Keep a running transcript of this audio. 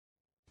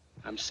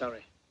I'm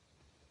sorry,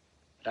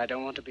 but I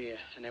don't want to be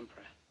an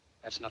emperor.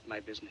 That's not my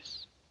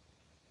business.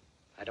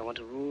 I don't want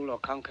to rule or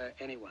conquer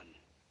anyone.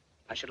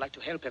 I should like to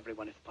help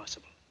everyone if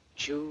possible.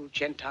 Jew,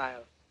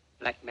 Gentile,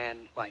 black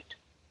man, white.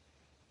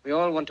 We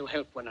all want to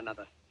help one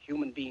another.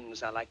 Human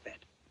beings are like that.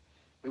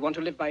 We want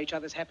to live by each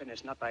other's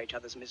happiness, not by each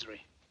other's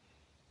misery.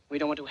 We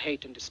don't want to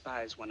hate and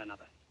despise one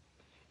another.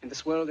 In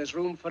this world, there's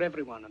room for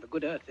everyone, and the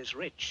good earth is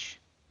rich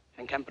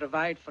and can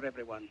provide for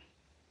everyone.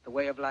 The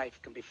way of life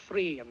can be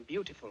free and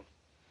beautiful,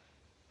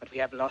 but we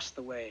have lost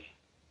the way.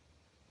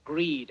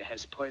 Greed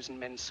has poisoned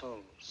men's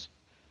souls,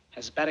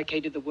 has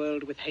barricaded the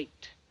world with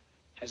hate,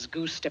 has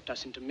goose-stepped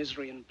us into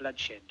misery and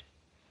bloodshed.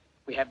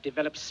 We have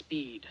developed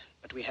speed,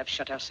 but we have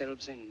shut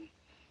ourselves in.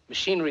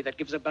 Machinery that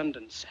gives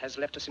abundance has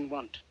left us in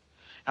want.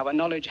 Our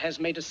knowledge has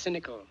made us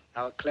cynical,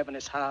 our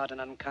cleverness hard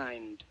and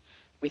unkind.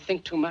 We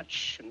think too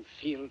much and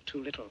feel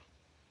too little.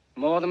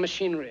 More than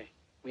machinery,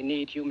 we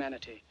need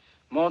humanity.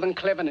 More than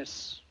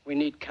cleverness, we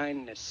need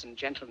kindness and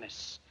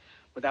gentleness.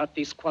 Without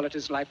these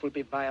qualities, life will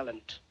be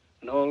violent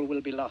and all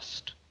will be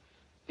lost.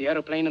 The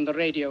aeroplane and the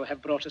radio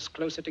have brought us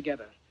closer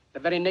together. The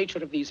very nature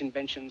of these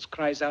inventions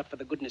cries out for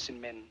the goodness in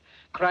men,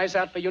 cries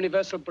out for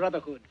universal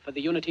brotherhood, for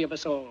the unity of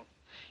us all.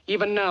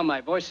 Even now,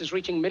 my voice is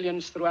reaching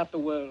millions throughout the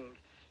world,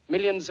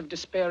 millions of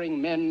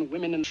despairing men,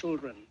 women, and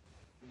children,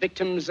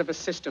 victims of a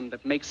system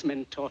that makes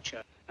men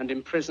torture and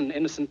imprison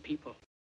innocent people.